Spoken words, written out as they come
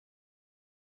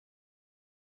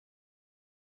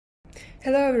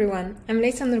Hello everyone, I'm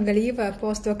Nurgalieva, a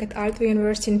postdoc at Aalto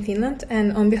University in Finland,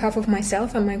 and on behalf of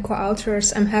myself and my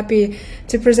co-authors, I'm happy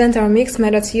to present our mixed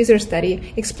methods user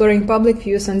study exploring public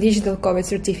views on digital COVID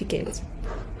certificates.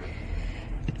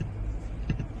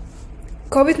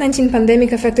 COVID-19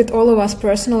 pandemic affected all of us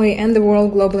personally and the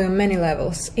world globally on many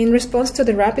levels. In response to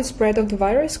the rapid spread of the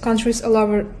virus, countries all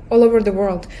over the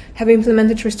world have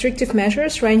implemented restrictive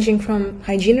measures ranging from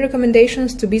hygiene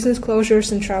recommendations to business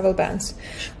closures and travel bans.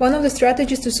 One of the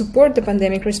strategies to support the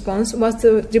pandemic response was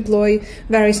to deploy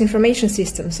various information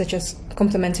systems, such as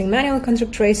complementing manual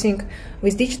contact tracing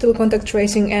with digital contact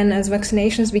tracing, and as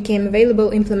vaccinations became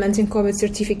available, implementing COVID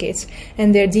certificates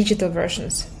and their digital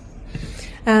versions.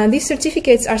 These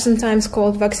certificates are sometimes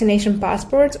called vaccination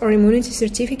passports or immunity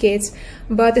certificates,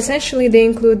 but essentially they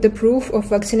include the proof of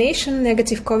vaccination,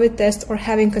 negative COVID test, or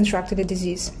having contracted a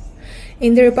disease.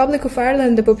 In the Republic of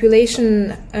Ireland, the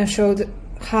population showed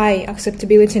high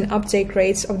acceptability and uptake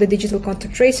rates of the digital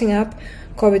contact tracing app,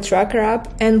 COVID tracker app,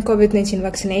 and COVID-19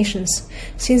 vaccinations.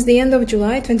 Since the end of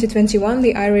July 2021,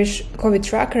 the Irish COVID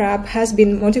tracker app has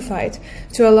been modified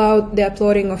to allow the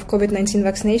uploading of COVID-19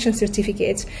 vaccination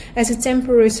certificates as a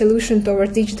temporary solution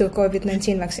toward digital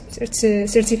COVID-19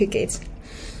 certificates.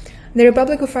 The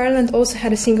Republic of Ireland also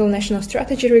had a single national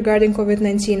strategy regarding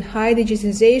COVID-19, high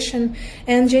digitization,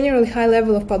 and generally high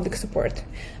level of public support.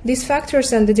 These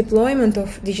factors and the deployment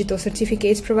of digital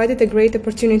certificates provided a great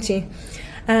opportunity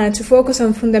to focus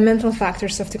on fundamental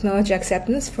factors of technology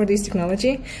acceptance for this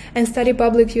technology and study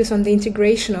public use on the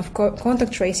integration of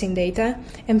contact tracing data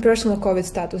and personal COVID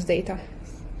status data.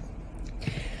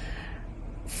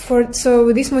 So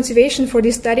with this motivation for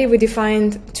this study, we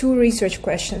defined two research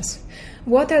questions.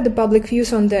 What are the public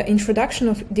views on the introduction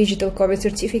of digital COVID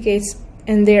certificates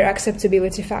and their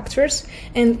acceptability factors?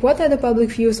 And what are the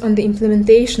public views on the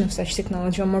implementation of such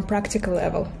technology on a more practical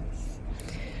level?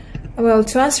 Well,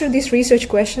 to answer these research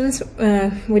questions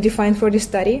we defined for this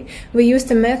study, we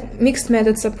used a mixed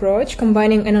methods approach,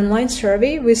 combining an online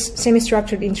survey with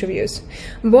semi-structured interviews.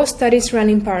 Both studies ran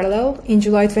in parallel in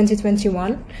July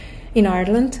 2021 in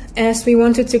Ireland, as we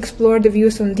wanted to explore the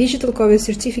views on digital COVID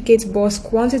certificates both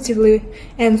quantitatively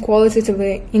and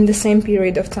qualitatively in the same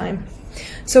period of time.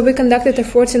 So we conducted a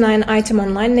 49-item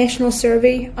online national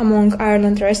survey among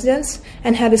Ireland residents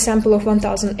and had a sample of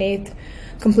 1,008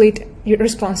 complete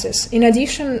responses. In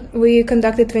addition, we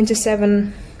conducted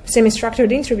 27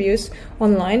 semi-structured interviews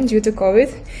online due to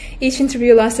COVID. Each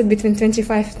interview lasted between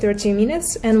 25 to 30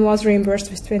 minutes and was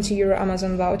reimbursed with €20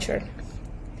 Amazon voucher.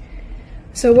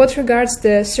 So what regards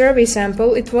the survey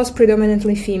sample, it was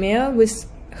predominantly female with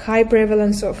high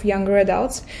prevalence of younger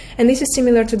adults, and this is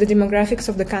similar to the demographics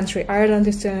of the country. Ireland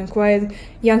is a quite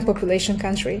young population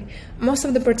country. Most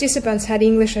of the participants had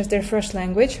English as their first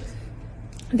language.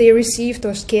 They received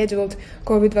or scheduled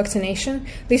COVID vaccination.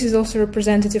 This is also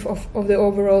representative of the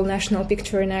overall national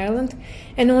picture in Ireland,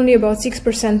 and only about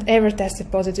 6% ever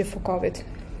tested positive for COVID.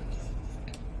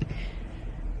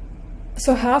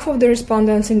 So half of the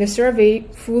respondents in the survey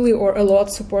fully or a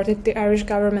lot supported the Irish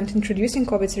government introducing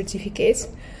COVID certificates.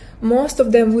 Most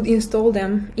of them would install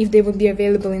them if they would be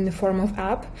available in the form of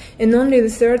app, and only the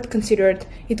third considered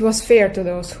it was fair to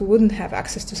those who wouldn't have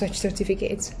access to such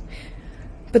certificates.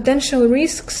 Potential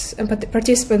risks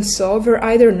participants saw were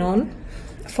either none,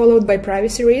 followed by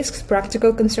privacy risks,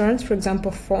 practical concerns, for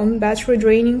example, phone battery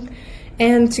draining,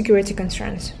 and security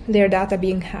concerns, their data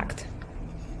being hacked.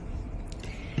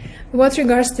 What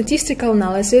regards statistical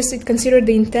analysis, it considered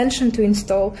the intention to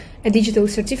install a digital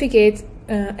certificate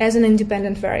as an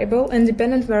independent variable, and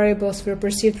dependent variables were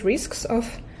perceived risks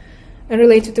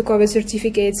related to COVID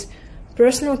certificates,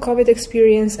 personal COVID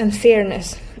experience, and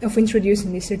fairness of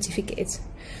introducing these certificates.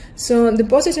 So the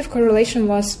positive correlation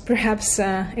was perhaps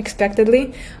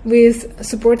expectedly with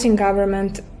supporting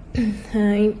government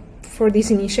for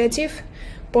this initiative,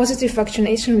 positive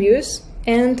vaccination views,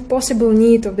 and possible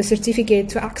need of the certificate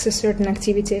to access certain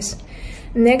activities.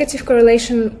 Negative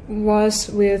correlation was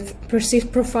with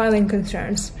perceived profiling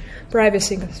concerns,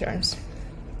 privacy concerns.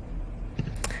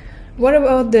 What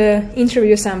about the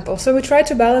interview sample? So we tried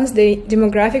to balance the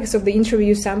demographics of the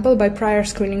interview sample by prior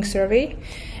screening survey,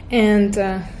 and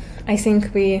I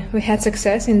think we had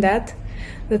success in that,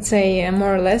 let's say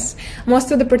more or less.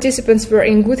 Most of the participants were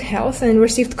in good health and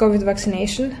received COVID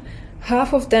vaccination.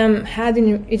 Half of them had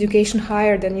an education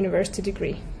higher than university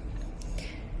degree.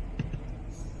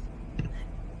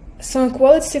 Some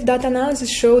qualitative data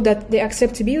analysis showed that the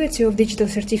acceptability of digital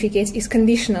certificates is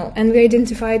conditional, and we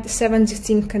identified 7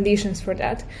 distinct conditions for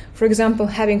that. For example,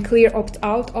 having clear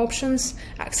opt-out options,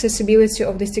 accessibility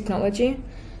of this technology,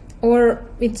 or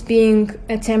it being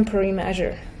a temporary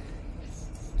measure.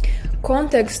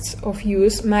 Contexts of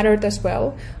use mattered as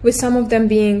well, with some of them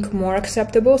being more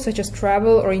acceptable, such as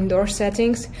travel or indoor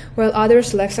settings, while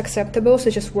others less acceptable,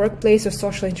 such as workplace or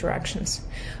social interactions.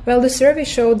 While the survey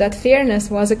showed that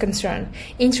fairness was a concern,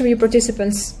 interview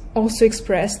participants also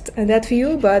expressed that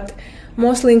view, but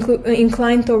mostly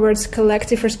inclined towards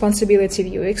collective responsibility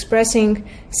view, expressing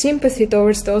sympathy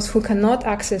towards those who cannot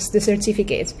access the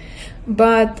certificate,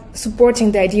 but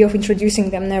supporting the idea of introducing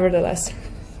them nevertheless.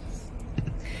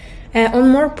 On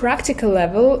more practical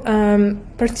level,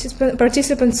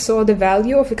 participants saw the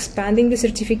value of expanding the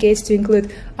certificates to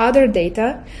include other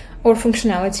data or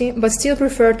functionality, but still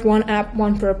preferred one app,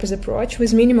 one purpose approach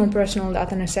with minimal personal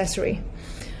data necessary.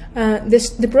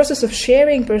 The process of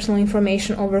sharing personal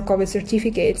information over COVID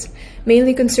certificates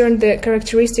mainly concerned the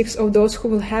characteristics of those who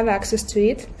will have access to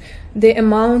it, the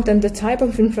amount and the type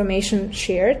of information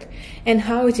shared, and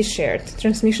how it is shared,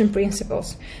 transmission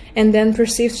principles, and then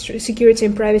perceived security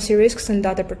and privacy risks and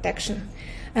data protection.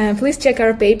 Please check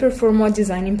our paper for more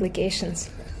design implications,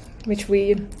 which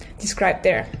we described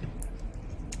there.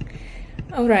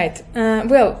 All right.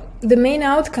 Well, the main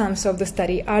outcomes of the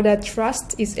study are that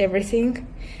trust is everything,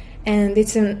 and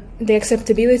the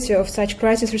acceptability of such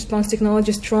crisis response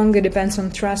technology strongly depends on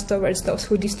trust towards those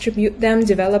who distribute them,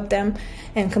 develop them,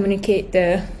 and communicate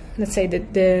the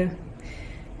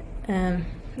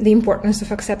importance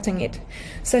of accepting it.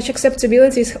 Such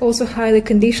acceptability is also highly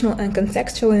conditional and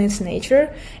contextual in its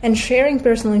nature, and sharing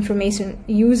personal information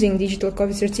using digital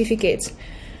COVID certificates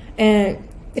it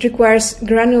requires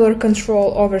granular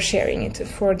control over sharing it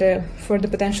for the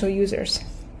potential users.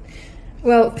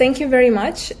 Well, thank you very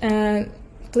much.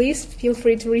 Please feel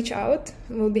free to reach out.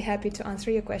 We'll be happy to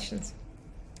answer your questions.